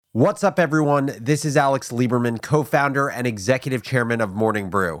What's up, everyone? This is Alex Lieberman, co-founder and executive chairman of Morning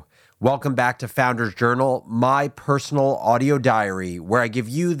Brew. Welcome back to Founders Journal, my personal audio diary, where I give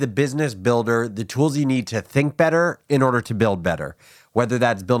you, the business builder, the tools you need to think better in order to build better, whether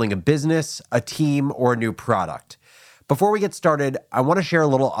that's building a business, a team, or a new product. Before we get started, I want to share a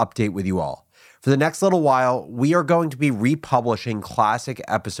little update with you all. For the next little while, we are going to be republishing classic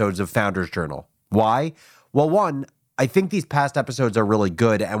episodes of Founders Journal. Why? Well, one, I think these past episodes are really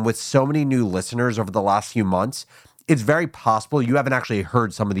good, and with so many new listeners over the last few months, it's very possible you haven't actually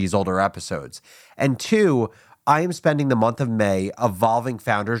heard some of these older episodes. And two, I am spending the month of May evolving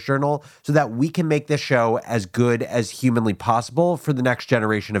Founders Journal so that we can make this show as good as humanly possible for the next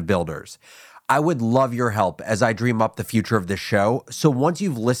generation of builders. I would love your help as I dream up the future of this show. So once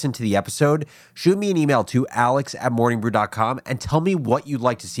you've listened to the episode, shoot me an email to alex@morningbrew.com and tell me what you'd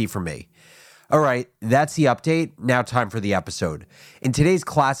like to see from me. All right, that's the update. Now time for the episode. In today's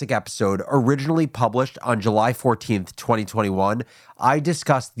classic episode, originally published on July 14th, 2021, I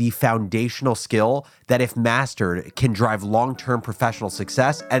discussed the foundational skill that, if mastered, can drive long-term professional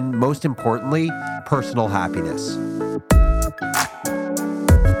success and, most importantly, personal happiness.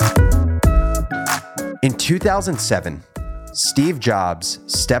 In 2007, Steve Jobs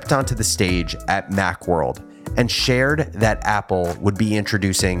stepped onto the stage at Macworld and shared that Apple would be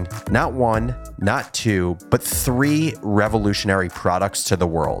introducing not one, not two, but three revolutionary products to the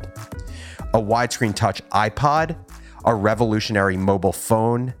world: a widescreen touch iPod, a revolutionary mobile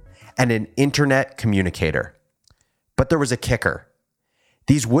phone, and an internet communicator. But there was a kicker.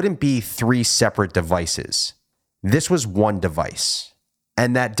 These wouldn't be three separate devices. This was one device,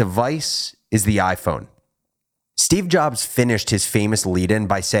 and that device is the iPhone. Steve Jobs finished his famous lead-in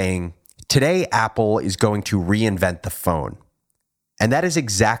by saying, "Today, Apple is going to reinvent the phone." And that is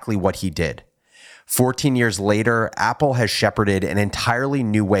exactly what he did. 14 years later, Apple has shepherded an entirely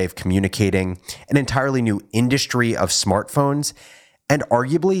new way of communicating, an entirely new industry of smartphones, and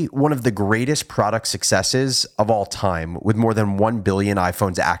arguably one of the greatest product successes of all time, with more than 1 billion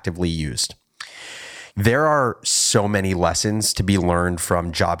iPhones actively used. There are so many lessons to be learned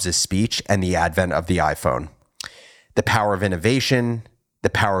from Jobs' speech and the advent of the iPhone. The power of innovation, the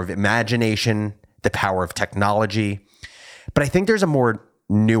power of imagination, the power of technology. But I think there's a more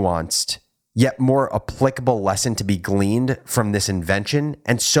nuanced, yet more applicable lesson to be gleaned from this invention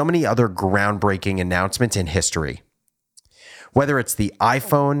and so many other groundbreaking announcements in history. Whether it's the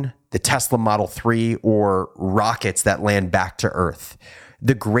iPhone, the Tesla Model 3, or rockets that land back to Earth,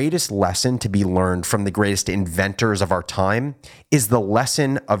 the greatest lesson to be learned from the greatest inventors of our time is the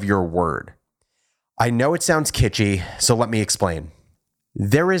lesson of your word. I know it sounds kitschy, so let me explain.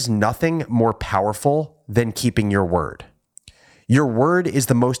 There is nothing more powerful than keeping your word. Your word is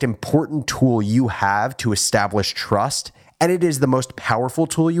the most important tool you have to establish trust, and it is the most powerful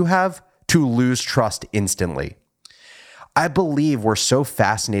tool you have to lose trust instantly. I believe we're so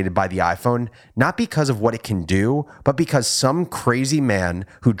fascinated by the iPhone, not because of what it can do, but because some crazy man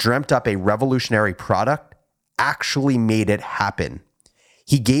who dreamt up a revolutionary product actually made it happen.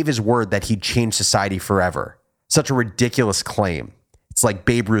 He gave his word that he'd change society forever. Such a ridiculous claim. It's like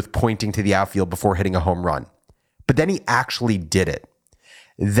Babe Ruth pointing to the outfield before hitting a home run. But then he actually did it.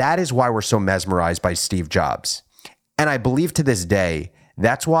 That is why we're so mesmerized by Steve Jobs. And I believe to this day,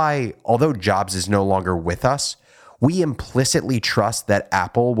 that's why, although Jobs is no longer with us, we implicitly trust that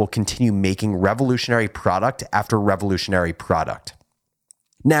Apple will continue making revolutionary product after revolutionary product.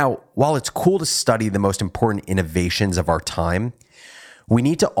 Now, while it's cool to study the most important innovations of our time, we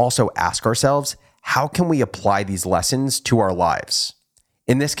need to also ask ourselves, how can we apply these lessons to our lives?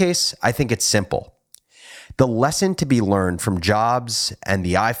 In this case, I think it's simple. The lesson to be learned from Jobs and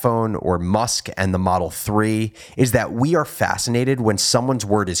the iPhone, or Musk and the Model 3, is that we are fascinated when someone's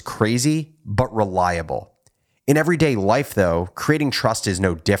word is crazy but reliable. In everyday life, though, creating trust is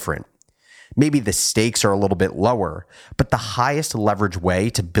no different. Maybe the stakes are a little bit lower, but the highest leverage way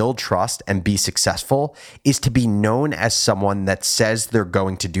to build trust and be successful is to be known as someone that says they're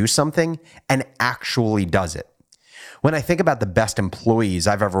going to do something and actually does it. When I think about the best employees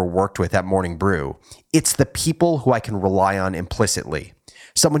I've ever worked with at Morning Brew, it's the people who I can rely on implicitly.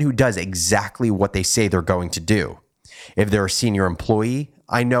 Someone who does exactly what they say they're going to do. If they're a senior employee,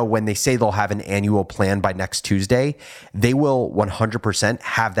 I know when they say they'll have an annual plan by next Tuesday, they will 100%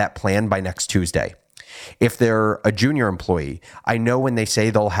 have that plan by next Tuesday. If they're a junior employee, I know when they say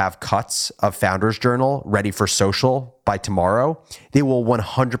they'll have cuts of Founders Journal ready for social by tomorrow, they will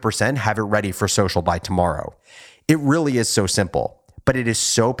 100% have it ready for social by tomorrow. It really is so simple, but it is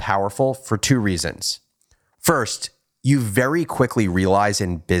so powerful for two reasons. First, you very quickly realize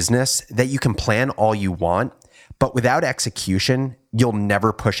in business that you can plan all you want, But without execution, you'll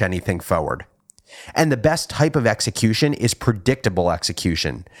never push anything forward. And the best type of execution is predictable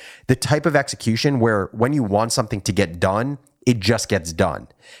execution. The type of execution where when you want something to get done, it just gets done.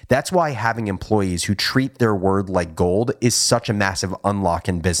 That's why having employees who treat their word like gold is such a massive unlock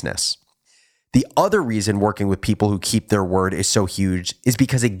in business. The other reason working with people who keep their word is so huge is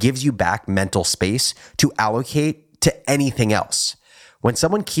because it gives you back mental space to allocate to anything else. When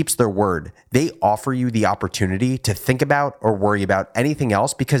someone keeps their word, they offer you the opportunity to think about or worry about anything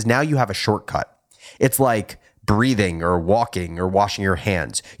else because now you have a shortcut. It's like breathing or walking or washing your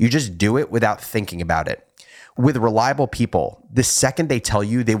hands. You just do it without thinking about it. With reliable people, the second they tell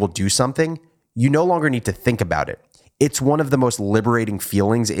you they will do something, you no longer need to think about it. It's one of the most liberating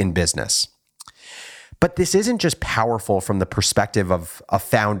feelings in business. But this isn't just powerful from the perspective of a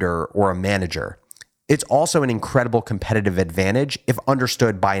founder or a manager. It's also an incredible competitive advantage if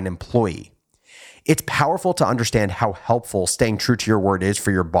understood by an employee. It's powerful to understand how helpful staying true to your word is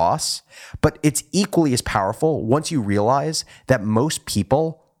for your boss, but it's equally as powerful once you realize that most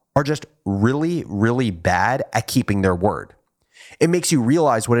people are just really, really bad at keeping their word. It makes you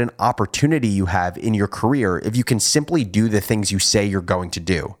realize what an opportunity you have in your career if you can simply do the things you say you're going to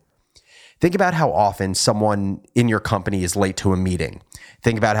do. Think about how often someone in your company is late to a meeting.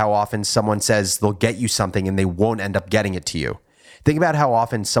 Think about how often someone says they'll get you something and they won't end up getting it to you. Think about how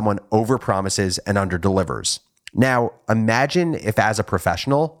often someone overpromises and underdelivers. Now, imagine if as a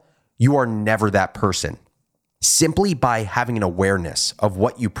professional, you are never that person. Simply by having an awareness of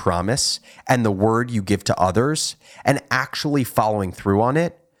what you promise and the word you give to others and actually following through on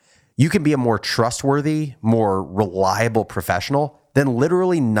it, you can be a more trustworthy, more reliable professional than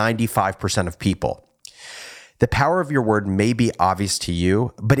literally 95% of people. The power of your word may be obvious to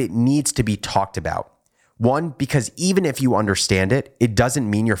you, but it needs to be talked about. One, because even if you understand it, it doesn't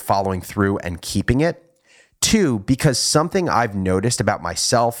mean you're following through and keeping it. Two, because something I've noticed about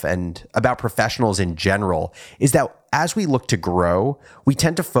myself and about professionals in general is that as we look to grow, we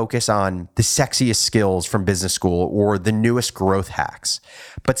tend to focus on the sexiest skills from business school or the newest growth hacks.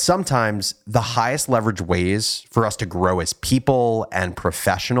 But sometimes the highest leverage ways for us to grow as people and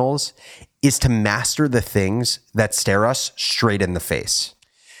professionals is to master the things that stare us straight in the face.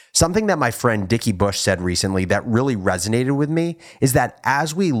 Something that my friend Dickie Bush said recently that really resonated with me is that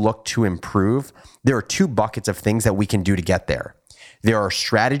as we look to improve, there are two buckets of things that we can do to get there. There are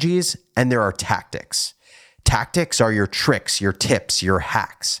strategies and there are tactics. Tactics are your tricks, your tips, your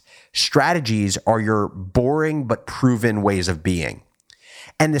hacks. Strategies are your boring but proven ways of being.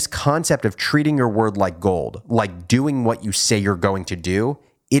 And this concept of treating your word like gold, like doing what you say you're going to do,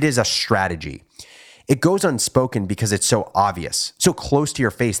 it is a strategy. It goes unspoken because it's so obvious, so close to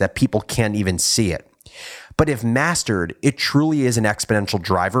your face that people can't even see it. But if mastered, it truly is an exponential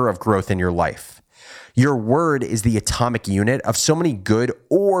driver of growth in your life. Your word is the atomic unit of so many good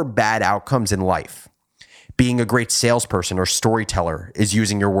or bad outcomes in life. Being a great salesperson or storyteller is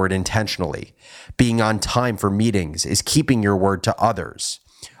using your word intentionally. Being on time for meetings is keeping your word to others.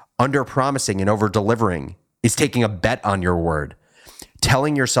 Under-promising and over-delivering is taking a bet on your word.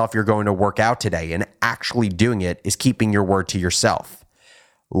 Telling yourself you're going to work out today and actually doing it is keeping your word to yourself.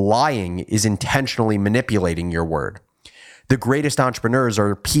 Lying is intentionally manipulating your word. The greatest entrepreneurs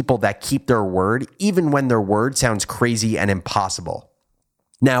are people that keep their word even when their word sounds crazy and impossible.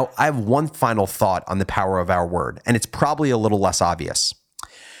 Now, I have one final thought on the power of our word, and it's probably a little less obvious.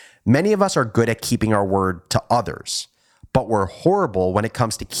 Many of us are good at keeping our word to others, but we're horrible when it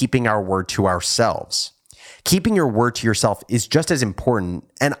comes to keeping our word to ourselves. Keeping your word to yourself is just as important,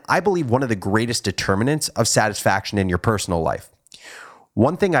 and I believe one of the greatest determinants of satisfaction in your personal life.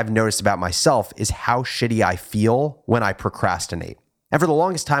 One thing I've noticed about myself is how shitty I feel when I procrastinate. And for the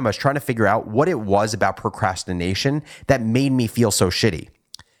longest time, I was trying to figure out what it was about procrastination that made me feel so shitty.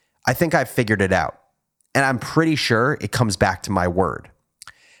 I think I've figured it out, and I'm pretty sure it comes back to my word.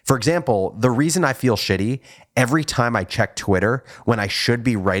 For example, the reason I feel shitty every time I check Twitter when I should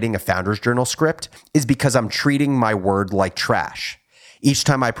be writing a Founders Journal script is because I'm treating my word like trash. Each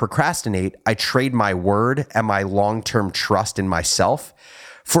time I procrastinate, I trade my word and my long-term trust in myself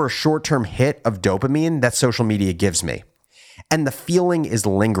for a short-term hit of dopamine that social media gives me. And the feeling is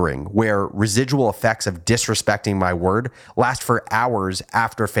lingering, where residual effects of disrespecting my word last for hours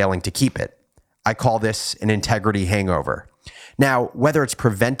after failing to keep it. I call this an integrity hangover. Now, whether it's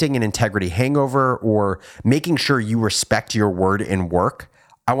preventing an integrity hangover or making sure you respect your word in work,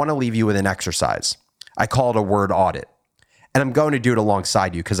 I want to leave you with an exercise. I call it a word audit. And I'm going to do it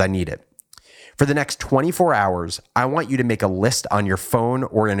alongside you because I need it. For the next 24 hours, I want you to make a list on your phone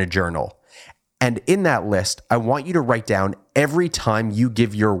or in a journal. And in that list, I want you to write down every time you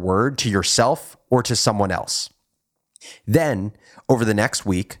give your word to yourself or to someone else. Then, over the next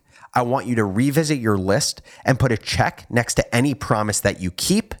week, I want you to revisit your list and put a check next to any promise that you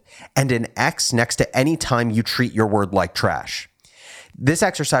keep and an X next to any time you treat your word like trash. This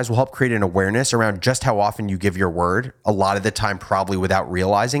exercise will help create an awareness around just how often you give your word, a lot of the time probably without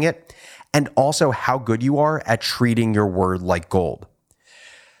realizing it, and also how good you are at treating your word like gold.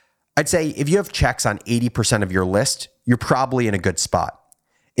 I'd say if you have checks on 80% of your list, you're probably in a good spot.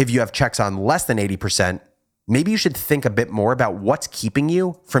 If you have checks on less than 80%, maybe you should think a bit more about what's keeping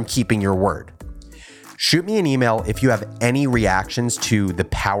you from keeping your word. Shoot me an email if you have any reactions to the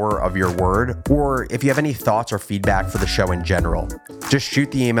power of your word, or if you have any thoughts or feedback for the show in general. Just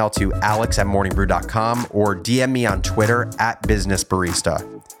shoot the email to alex@morningbrew.com or DM me on Twitter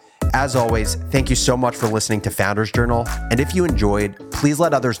 @businessbarista. As always, thank you so much for listening to Founders Journal. And if you enjoyed, please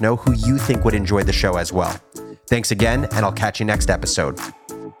let others know who you think would enjoy the show as well. Thanks again, and I'll catch you next episode.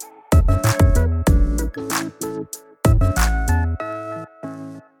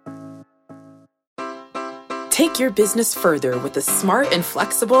 Take your business further with the smart and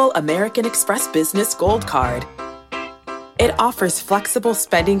flexible American Express Business Gold Card. It offers flexible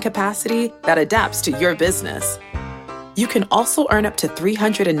spending capacity that adapts to your business. You can also earn up to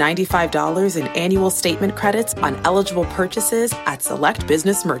 $395 in annual statement credits on eligible purchases at select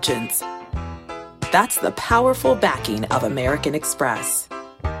business merchants. That's the powerful backing of American Express.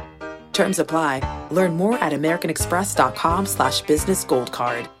 Terms apply. Learn more at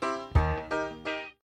americanexpress.com/businessgoldcard.